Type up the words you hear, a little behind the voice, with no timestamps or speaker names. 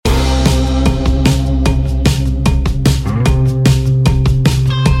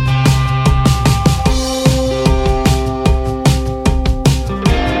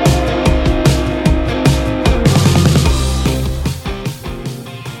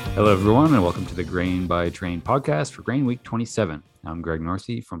Hello, everyone, and welcome to the Grain by Train podcast for Grain Week 27. I'm Greg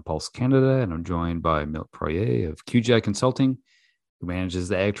Norsey from Pulse Canada, and I'm joined by Milt Proyer of QGI Consulting, who manages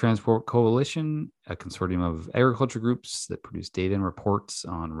the Ag Transport Coalition, a consortium of agriculture groups that produce data and reports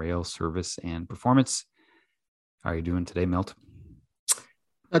on rail service and performance. How are you doing today, Milt?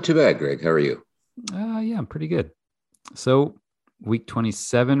 Not too bad, Greg. How are you? Yeah, I'm pretty good. So, Week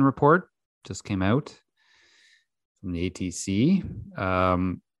 27 report just came out from the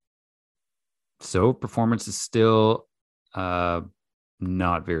ATC. So performance is still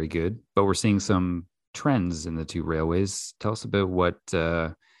not very good, but we're seeing some trends in the two railways. Tell us about what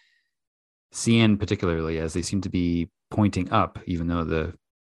CN particularly, as they seem to be pointing up, even though the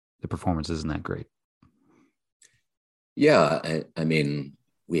performance isn't that great. Yeah, I mean,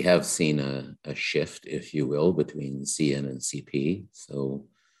 we have seen a shift, if you will, between CN and CP. So,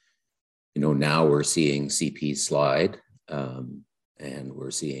 now we're seeing CP slide and we're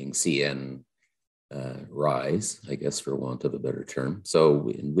seeing CN rise, I guess, for want of a better term. So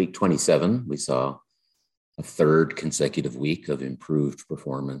in week 27, we saw a third consecutive week of improved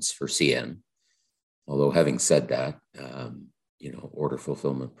performance for CN. Although having said that, order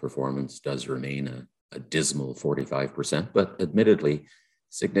fulfillment performance does remain a dismal 45%, but admittedly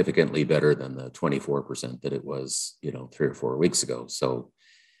significantly better than the 24% that it was, 3 or 4 weeks ago. So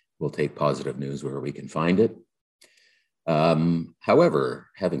we'll take positive news where we can find it. However,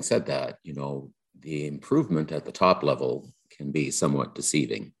 having said that, the improvement at the top level can be somewhat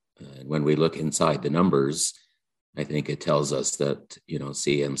deceiving. And when we look inside the numbers, I think it tells us that,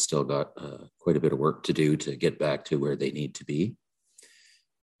 CN still got quite a bit of work to do to get back to where they need to be.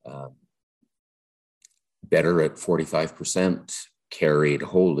 Better at 45%, carried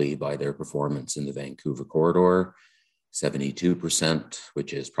wholly by their performance in the Vancouver corridor, 72%,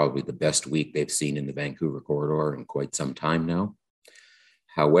 which is probably the best week they've seen in the Vancouver corridor in quite some time now.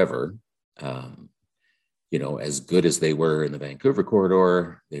 However, as good as they were in the Vancouver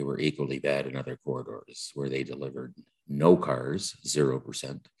corridor, they were equally bad in other corridors where they delivered no cars,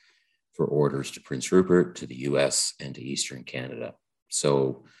 0%, for orders to Prince Rupert, to the US, and to Eastern Canada.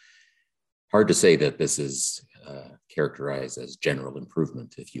 So hard to say that this is characterized as general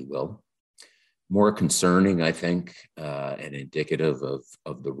improvement, if you will. More concerning, I think, and indicative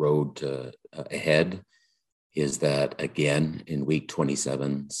of the road ahead is that, again, in week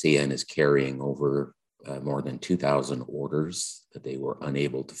 27, CN is carrying over more than 2,000 orders that they were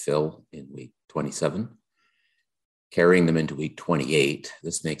unable to fill in week 27. Carrying them into week 28,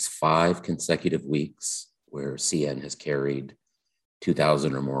 this makes 5 consecutive weeks where CN has carried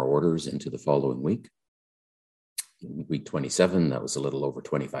 2,000 or more orders into the following week. In week 27, that was a little over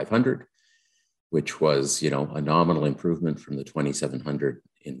 2,500, which was, a nominal improvement from the 2,700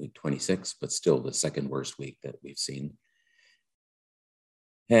 in week 26, but still the second worst week that we've seen.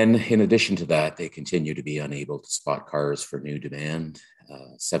 And in addition to that, they continue to be unable to spot cars for new demand,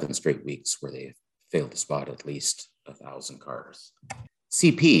 7 straight weeks where they failed to spot at least 1,000 cars.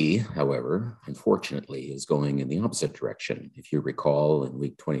 CP, however, unfortunately, is going in the opposite direction. If you recall, in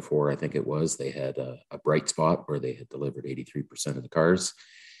week 24, I think it was, they had a bright spot where they had delivered 83% of the cars,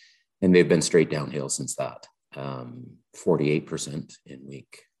 and they've been straight downhill since that. 48% in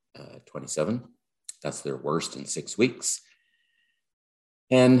week 27. That's their worst in 6 weeks.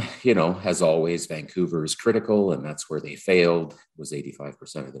 And, as always, Vancouver is critical, and that's where they failed, was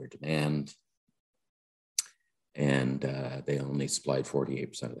 85% of their demand. And they only supplied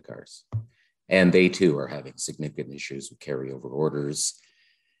 48% of the cars. And they, too, are having significant issues with carryover orders.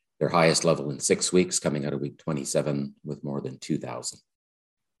 Their highest level in 6 weeks coming out of week 27 with more than 2,000.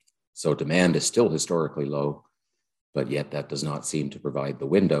 So demand is still historically low, but yet that does not seem to provide the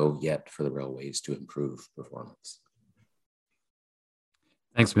window yet for the railways to improve performance.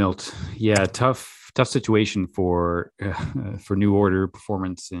 Thanks, Milt. Yeah, tough situation for new order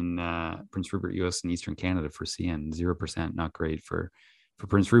performance in Prince Rupert, US, and Eastern Canada for CN. 0%, not great for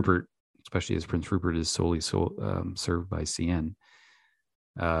Prince Rupert, especially as Prince Rupert is solely served by CN.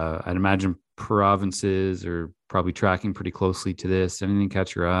 I'd imagine provinces are probably tracking pretty closely to this. Anything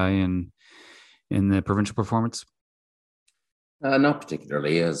catch your eye in the provincial performance? Not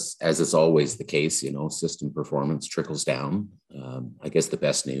particularly, as is always the case. System performance trickles down. I guess the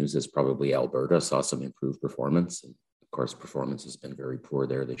best news is probably Alberta saw some improved performance. And of course, performance has been very poor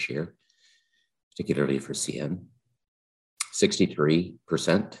there this year, particularly for CN. 63%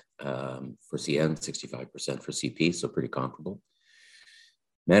 for CN, 65% for CP, so pretty comparable.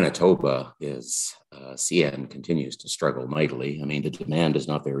 Manitoba is, CN continues to struggle mightily. I mean, the demand is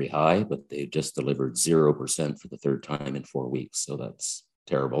not very high, but they just delivered 0% for the third time in 4 weeks. So that's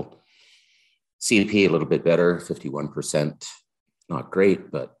terrible. CP a little bit better, 51%. not great,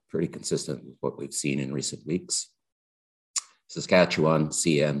 but pretty consistent with what we've seen in recent weeks. Saskatchewan,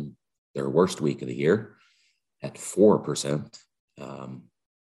 CN, their worst week of the year at 4%.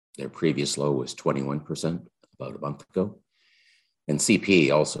 Their previous low was 21% about a month ago. And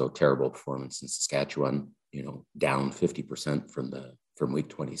CP, also terrible performance in Saskatchewan, down 50% from week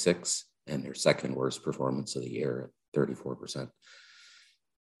 26, and their second worst performance of the year at 34%.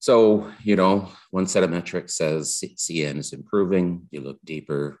 So, one set of metrics says CN is improving. You look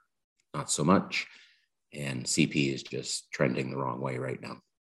deeper, not so much. And CP is just trending the wrong way right now.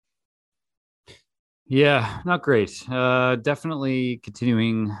 Yeah, not great. Definitely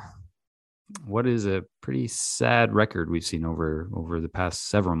continuing what is a pretty sad record we've seen over the past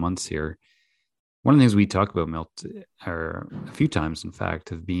several months here. One of the things we talk about, Milt, or a few times, in fact,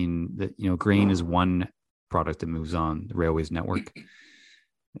 have been that, grain is one product that moves on the railways network.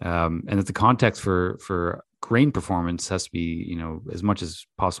 And that the context for grain performance has to be, as much as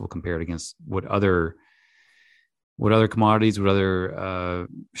possible compared against what other commodities, what other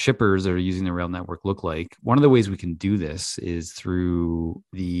shippers that are using the rail network look like. One of the ways we can do this is through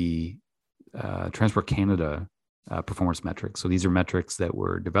the Transport Canada performance metrics. So these are metrics that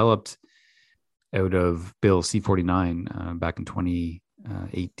were developed out of Bill C-49 back in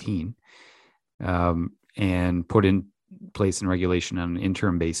 2018 and put in place in regulation on an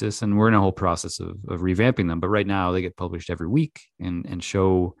interim basis. And we're in a whole process of revamping them. But right now they get published every week and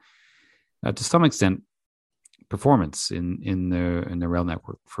show, to some extent, performance in the rail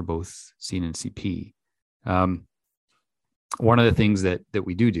network for both CN and CP. One of the things that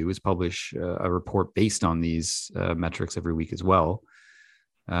we do is publish a report based on these metrics every week as well.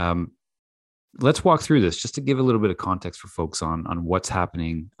 Let's walk through this just to give a little bit of context for folks on what's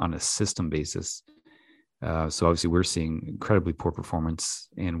happening on a system basis. So obviously we're seeing incredibly poor performance,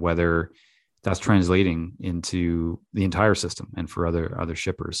 and whether that's translating into the entire system and for other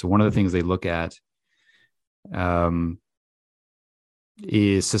shippers. So one of the things they look at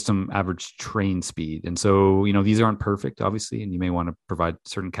is system average train speed. And so, these aren't perfect, obviously, and you may want to provide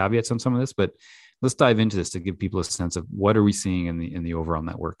certain caveats on some of this, but let's dive into this to give people a sense of what are we seeing in the overall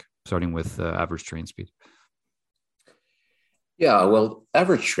network, starting with average train speed. Yeah, well,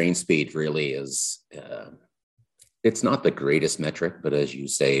 average train speed really is, it's not the greatest metric, but as you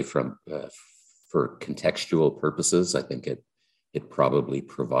say, for contextual purposes, I think it probably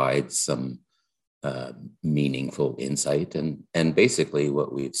provides some meaningful insight. And basically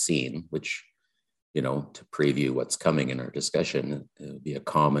what we've seen, which, to preview what's coming in our discussion, it would be a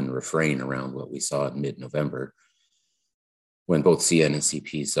common refrain around what we saw in mid-November when both CN and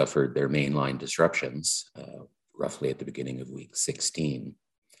CP suffered their mainline disruptions, roughly at the beginning of week 16.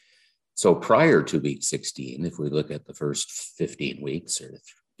 So prior to week 16, if we look at the first 15 weeks or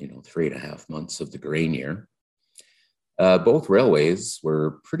 3.5 months of the grain year, both railways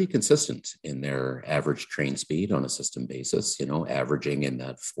were pretty consistent in their average train speed on a system basis, averaging in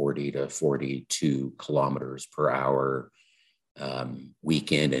that 40 to 42 kilometers per hour,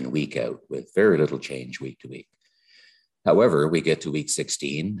 week in and week out, with very little change week to week. However, we get to week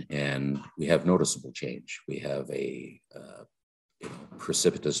 16 and we have noticeable change. We have a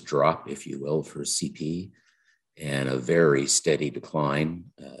precipitous drop, if you will, for CP, and a very steady decline,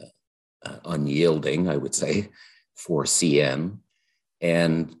 unyielding, I would say, for CN.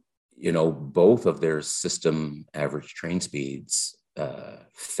 And, both of their system average train speeds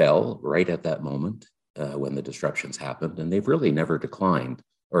fell right at that moment when the disruptions happened. And they've really never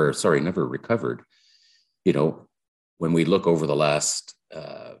never recovered. When we look over the last,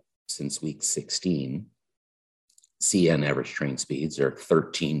 since week 16, CN average train speeds are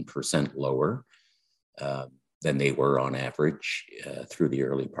 13% lower than they were on average through the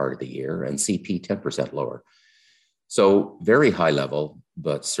early part of the year, and CP 10% lower. So very high level,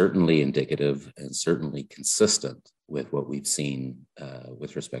 but certainly indicative and certainly consistent with what we've seen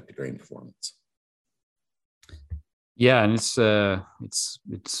with respect to grain performance. Yeah, and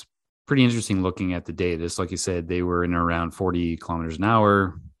it's pretty interesting looking at the data. Just like you said, they were in around 40 kilometers an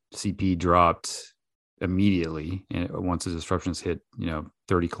hour. CP dropped immediately once the disruptions hit,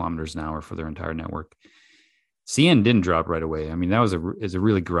 30 kilometers an hour for their entire network. CN didn't drop right away. I mean, that was a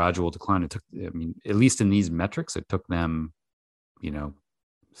really gradual decline. It took, at least in these metrics, it took them,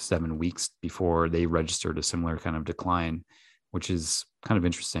 7 weeks before they registered a similar kind of decline, which is kind of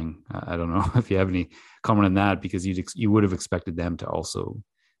interesting. I don't know if you have any comment on that, because you would have expected them to also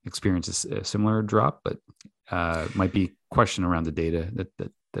experience a similar drop, but might be question around the data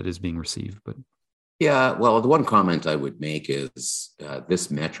that is being received. But yeah, well, the one comment I would make is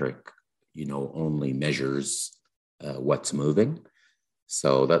this metric, only measures what's moving.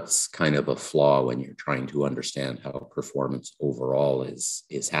 So that's kind of a flaw when you're trying to understand how performance overall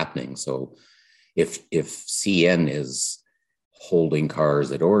is happening. So if CN is holding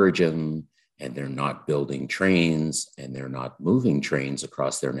cars at origin and they're not building trains and they're not moving trains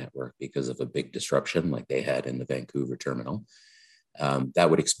across their network because of a big disruption like they had in the Vancouver terminal, that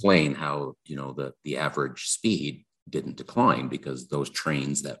would explain how, the average speed didn't decline, because those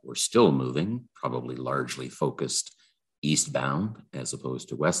trains that were still moving, probably largely focused eastbound as opposed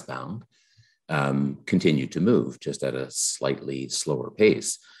to westbound, continued to move just at a slightly slower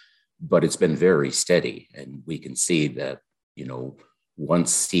pace. But it's been very steady. And we can see that,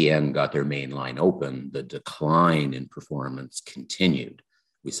 once CN got their main line open, the decline in performance continued.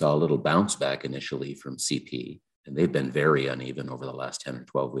 We saw a little bounce back initially from CP, and they've been very uneven over the last 10 or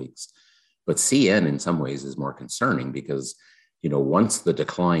 12 weeks. But CN in some ways is more concerning because, once the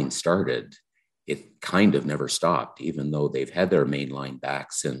decline started, it kind of never stopped, even though they've had their main line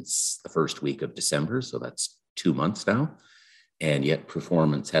back since the first week of December. So that's 2 months now. And yet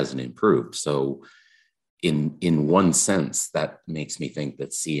performance hasn't improved. So in one sense, that makes me think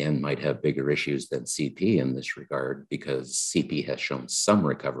that CN might have bigger issues than CP in this regard, because CP has shown some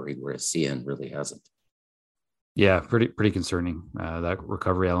recovery, whereas CN really hasn't. Yeah, pretty concerning, that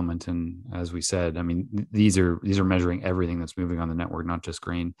recovery element. And as we said, I mean, these are measuring everything that's moving on the network, not just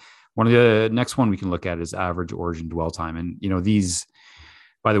grain. One of the next one we can look at is average origin dwell time, and these,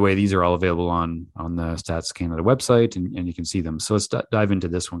 by the way, these are all available on the Stats Canada website, and you can see them. So let's dive into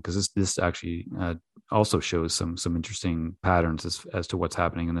this one, because this actually also shows some interesting patterns as to what's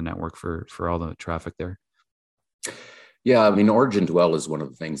happening in the network for all the traffic there. Yeah, I mean, origin dwell is one of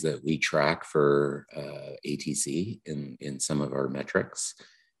the things that we track for ATC in some of our metrics.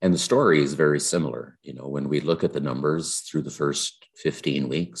 And the story is very similar. When we look at the numbers through the first 15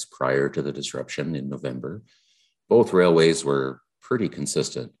 weeks prior to the disruption in November, both railways were pretty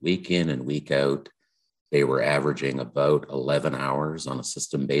consistent. Week in and week out, they were averaging about 11 hours on a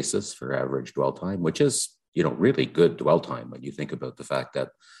system basis for average dwell time, which is, really good dwell time when you think about the fact that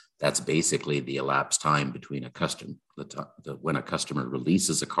that's basically the elapsed time between when a customer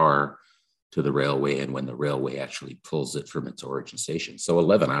releases a car to the railway and when the railway actually pulls it from its origin station. So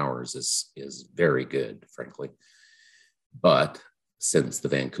 11 hours is very good, frankly. But since the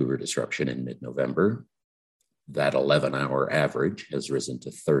Vancouver disruption in mid-November, that 11-hour average has risen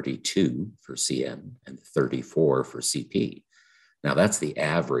to 32 for CN and 34 for CP. Now, that's the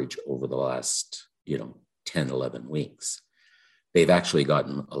average over the last, 10, 11 weeks. They've actually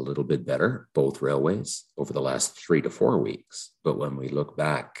gotten a little bit better, both railways, over the last 3 to 4 weeks. But when we look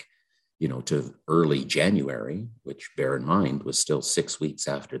back, to early January, which, bear in mind, was still 6 weeks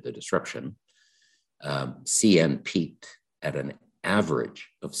after the disruption, CN peaked at an average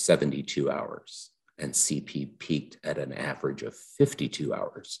of 72 hours and CP peaked at an average of 52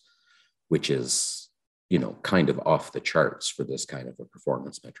 hours, which is, kind of off the charts for this kind of a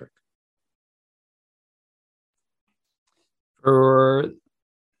performance metric. For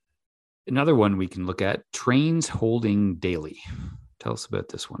another one we can look at, trains holding daily. Tell us about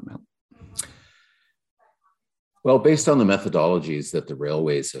this one, Mel. Well, based on the methodologies that the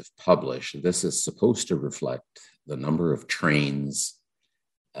railways have published, this is supposed to reflect the number of trains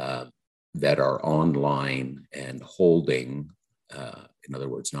that are online and holding, in other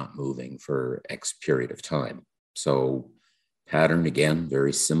words, not moving for X period of time. So pattern, again,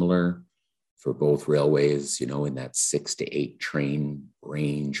 very similar for both railways, in that 6 to 8 train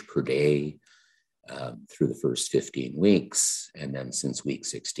range per day through the first 15 weeks. And then since week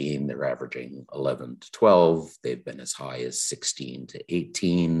 16, they're averaging 11 to 12. They've been as high as 16 to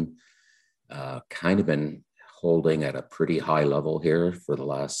 18, kind of been holding at a pretty high level here for the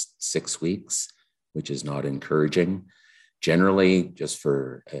last 6 weeks, which is not encouraging. Generally, just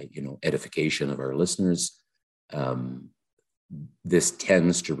for edification of our listeners, this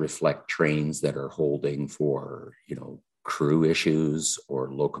tends to reflect trains that are holding for crew issues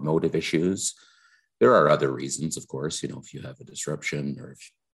or locomotive issues. There are other reasons, of course, if you have a disruption or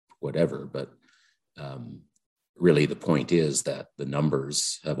whatever, but really the point is that the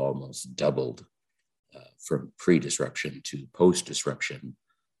numbers have almost doubled from pre-disruption to post-disruption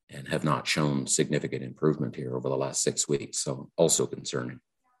and have not shown significant improvement here over the last 6 weeks. So also concerning.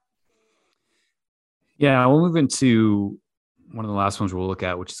 Yeah, we'll move into one of the last ones we'll look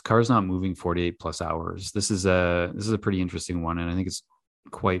at, which is cars not moving 48 plus hours. This is a pretty interesting one, and I think it's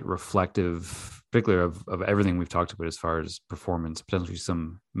quite reflective, particularly of everything we've talked about as far as performance, potentially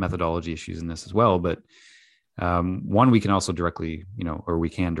some methodology issues in this as well. But one we can also directly, we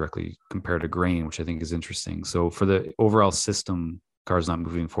can directly compare to grain, which I think is interesting. So for the overall system, cars not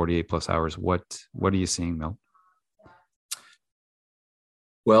moving 48 plus hours, what are you seeing, Mel?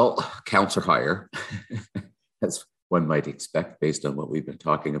 Well, counts are higher, as one might expect based on what we've been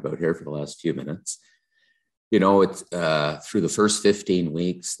talking about here for the last few minutes. It's through the first 15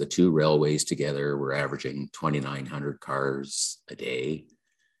 weeks, the two railways together were averaging 2,900 cars a day,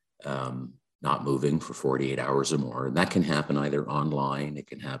 not moving for 48 hours or more. And that can happen either online, it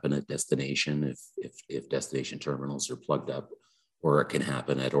can happen at destination if destination terminals are plugged up, or it can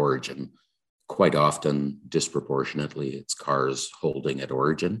happen at origin. Quite often, disproportionately, it's cars holding at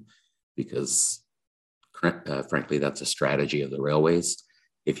origin because, frankly, that's a strategy of the railways.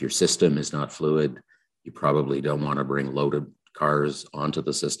 If your system is not fluid, you probably don't want to bring loaded cars onto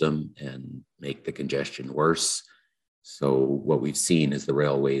the system and make the congestion worse. So what we've seen is the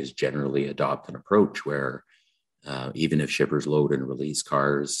railways generally adopt an approach where even if shippers load and release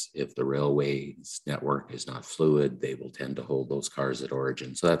cars, if the railway's network is not fluid, they will tend to hold those cars at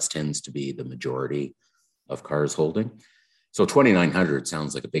origin. So that tends to be the majority of cars holding. So 2,900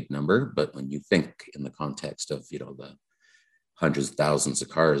 sounds like a big number, but when you think in the context of, the hundreds of thousands of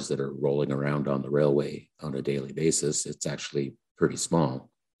cars that are rolling around on the railway on a daily basis, it's actually pretty small.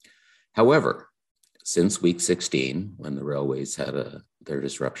 However, since week 16, when the railways had their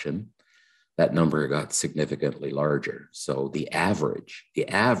disruption, that number got significantly larger. So the average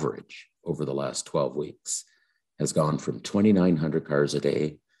over the last 12 weeks has gone from 2,900 cars a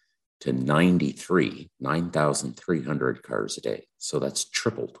day to 9,300 cars a day. So that's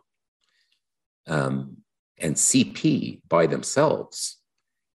tripled. And CP by themselves,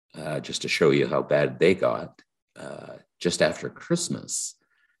 just to show you how bad they got, just after Christmas,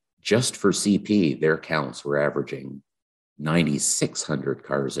 just for CP, their counts were averaging 9,600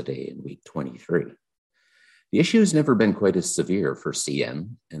 cars a day in week 23. The issue has never been quite as severe for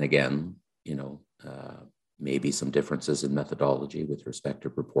CN. And again, maybe some differences in methodology with respect to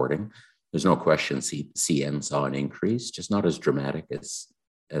reporting. There's no question CN saw an increase, just not as dramatic as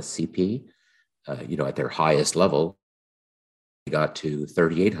CP. At their highest level, they got to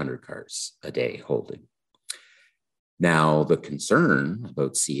 3,800 cars a day holding. Now, the concern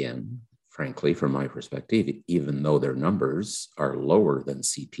about CN, frankly, from my perspective, even though their numbers are lower than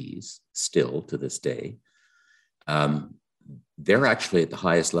CP's still to this day, they're actually at the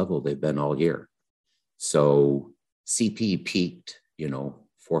highest level they've been all year. So CP peaked, 4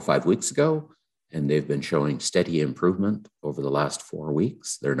 or 5 weeks ago, and they've been showing steady improvement over the last 4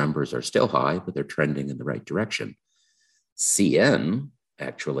 weeks. Their numbers are still high, but they're trending in the right direction. CN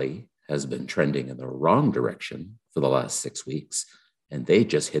actually has been trending in the wrong direction for the last 6 weeks, and they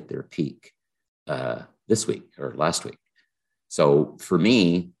just hit their peak this week or last week. So for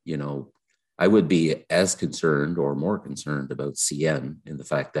me, I would be as concerned or more concerned about CN in the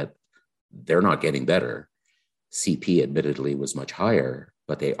fact that they're not getting better. CP admittedly was much higher,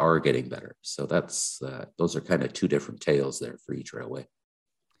 but they are getting better. So those are kind of two different tales there for each railway.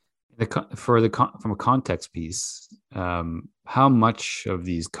 From a context piece, how much of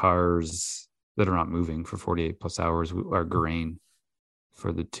these cars that are not moving for 48 plus hours are grain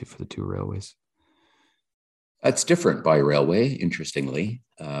for the two railways? That's different by railway, interestingly.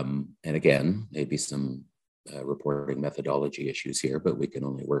 And again, maybe some reporting methodology issues here, but we can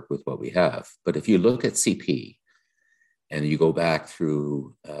only work with what we have. But if you look at CP and you go back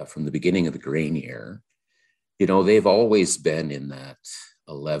through from the beginning of the grain year, they've always been in that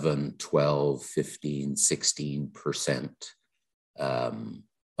 11, 12, 15, 16%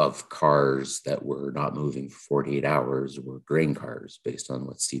 of cars that were not moving for 48 hours were grain cars based on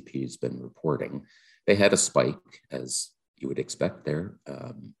what CP has been reporting. They had a spike, as you would expect there,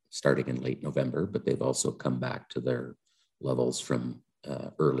 starting in late November, but they've also come back to their levels from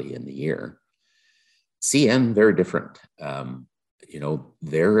early in the year. CN, very different.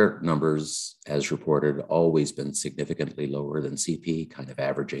 Their numbers, as reported, always been significantly lower than CP, kind of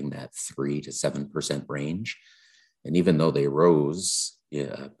averaging that 3 to 7% range. And even though they rose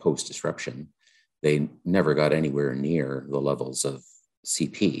post-disruption, they never got anywhere near the levels of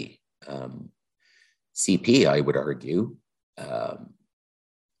CP. CP, I would argue,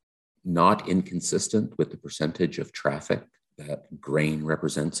 not inconsistent with the percentage of traffic that grain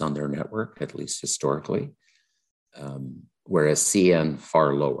represents on their network, at least historically. Whereas CN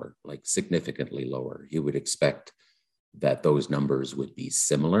far lower, like significantly lower. You would expect that those numbers would be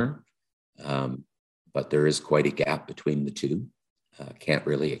similar, but there is quite a gap between the two. Can't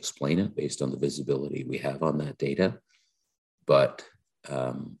really explain it based on the visibility we have on that data, but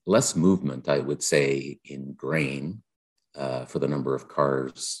less movement, I would say, in grain for the number of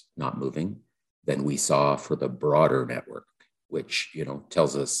cars not moving than we saw for the broader network, which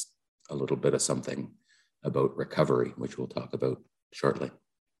tells us a little bit of something about recovery, which we'll talk about shortly.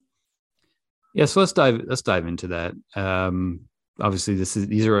 Yeah, so let's dive into that. obviously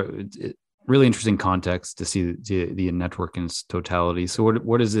these are really interesting context to see the network in its totality. So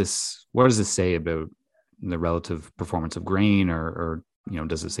what does this say about the relative performance of grain, or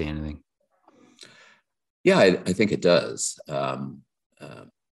does it say anything? Yeah, I think it does. A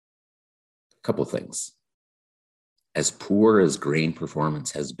couple of things. As poor as grain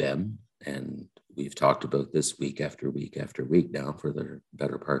performance has been, and we've talked about this week after week after week now for the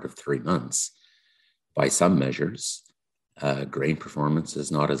better part of 3 months, by some measures, grain performance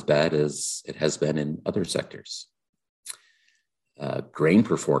is not as bad as it has been in other sectors. Grain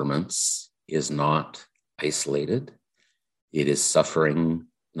performance is not isolated. It is suffering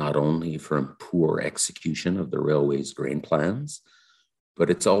not only from poor execution of the railway's grain plans, but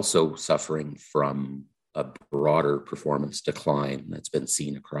it's also suffering from a broader performance decline that's been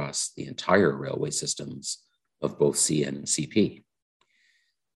seen across the entire railway systems of both CN and CP.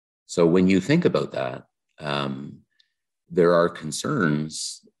 So when you think about that, there are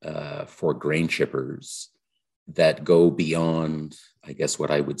concerns for grain shippers that go beyond, I guess,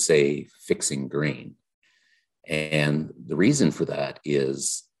 what I would say, fixing grain. And the reason for that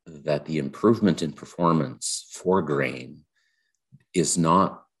is that the improvement in performance for grain is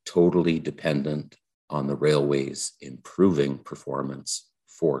not totally dependent on the railways improving performance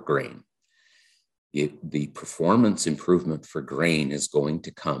for grain. The performance improvement for grain is going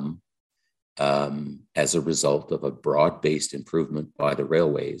to come as a result of a broad-based improvement by the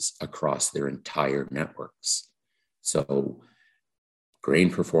railways across their entire networks. So grain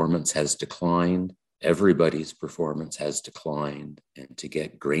performance has declined, everybody's performance has declined, and to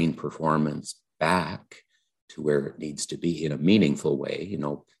get grain performance back to where it needs to be in a meaningful way,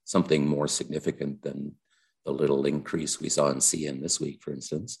 something more significant than the little increase we saw in CN this week, for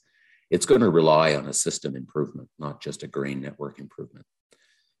instance, it's going to rely on a system improvement, not just a grain network improvement.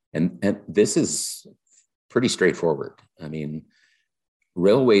 And this is pretty straightforward. I mean,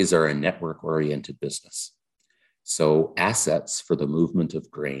 railways are a network-oriented business. So assets for the movement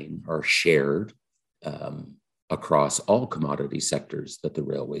of grain are shared across all commodity sectors that the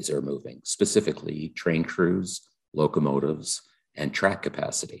railways are moving, specifically train crews, locomotives, and track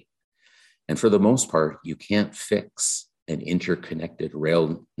capacity. And for the most part, you can't fix an interconnected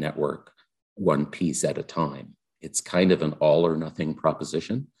rail network one piece at a time. It's kind of an all or nothing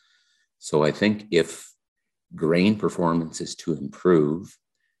proposition. So I think if grain performance is to improve,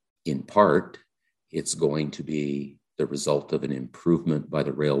 in part, it's going to be the result of an improvement by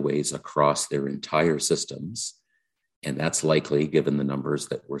the railways across their entire systems. And that's likely, given the numbers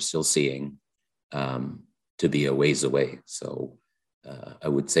that we're still seeing, to be a ways away. So I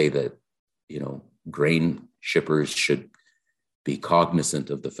would say that, grain shippers should be cognizant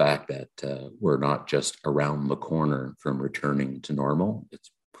of the fact that we're not just around the corner from returning to normal.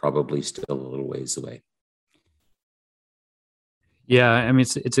 It's probably still a little ways away. Yeah, I mean,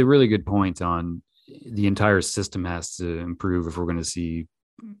 it's a really good point on the entire system has to improve if we're going to see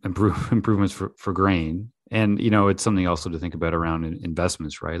improvements for grain. And, it's something also to think about around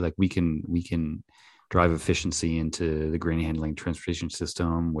investments, right? Like we can drive efficiency into the grain handling transportation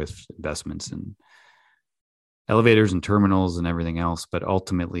system with investments in elevators and terminals and everything else. But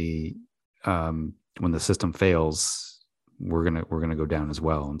ultimately, when the system fails, we're gonna go down as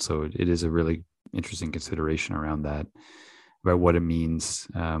well. And so it is a really interesting consideration around that, about what it means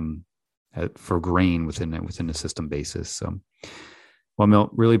for grain within a system basis. So, well,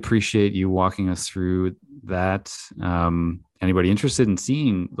 Milt, really appreciate you walking us through that. Anybody interested in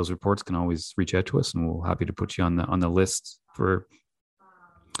seeing those reports can always reach out to us, and we're happy to put you on the list for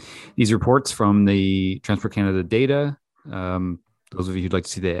these reports from the Transport Canada data. Those of you who'd like to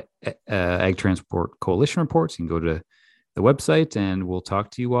see the Ag Transport Coalition reports, you can go to the website, and we'll talk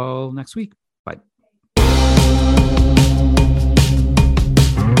to you all next week.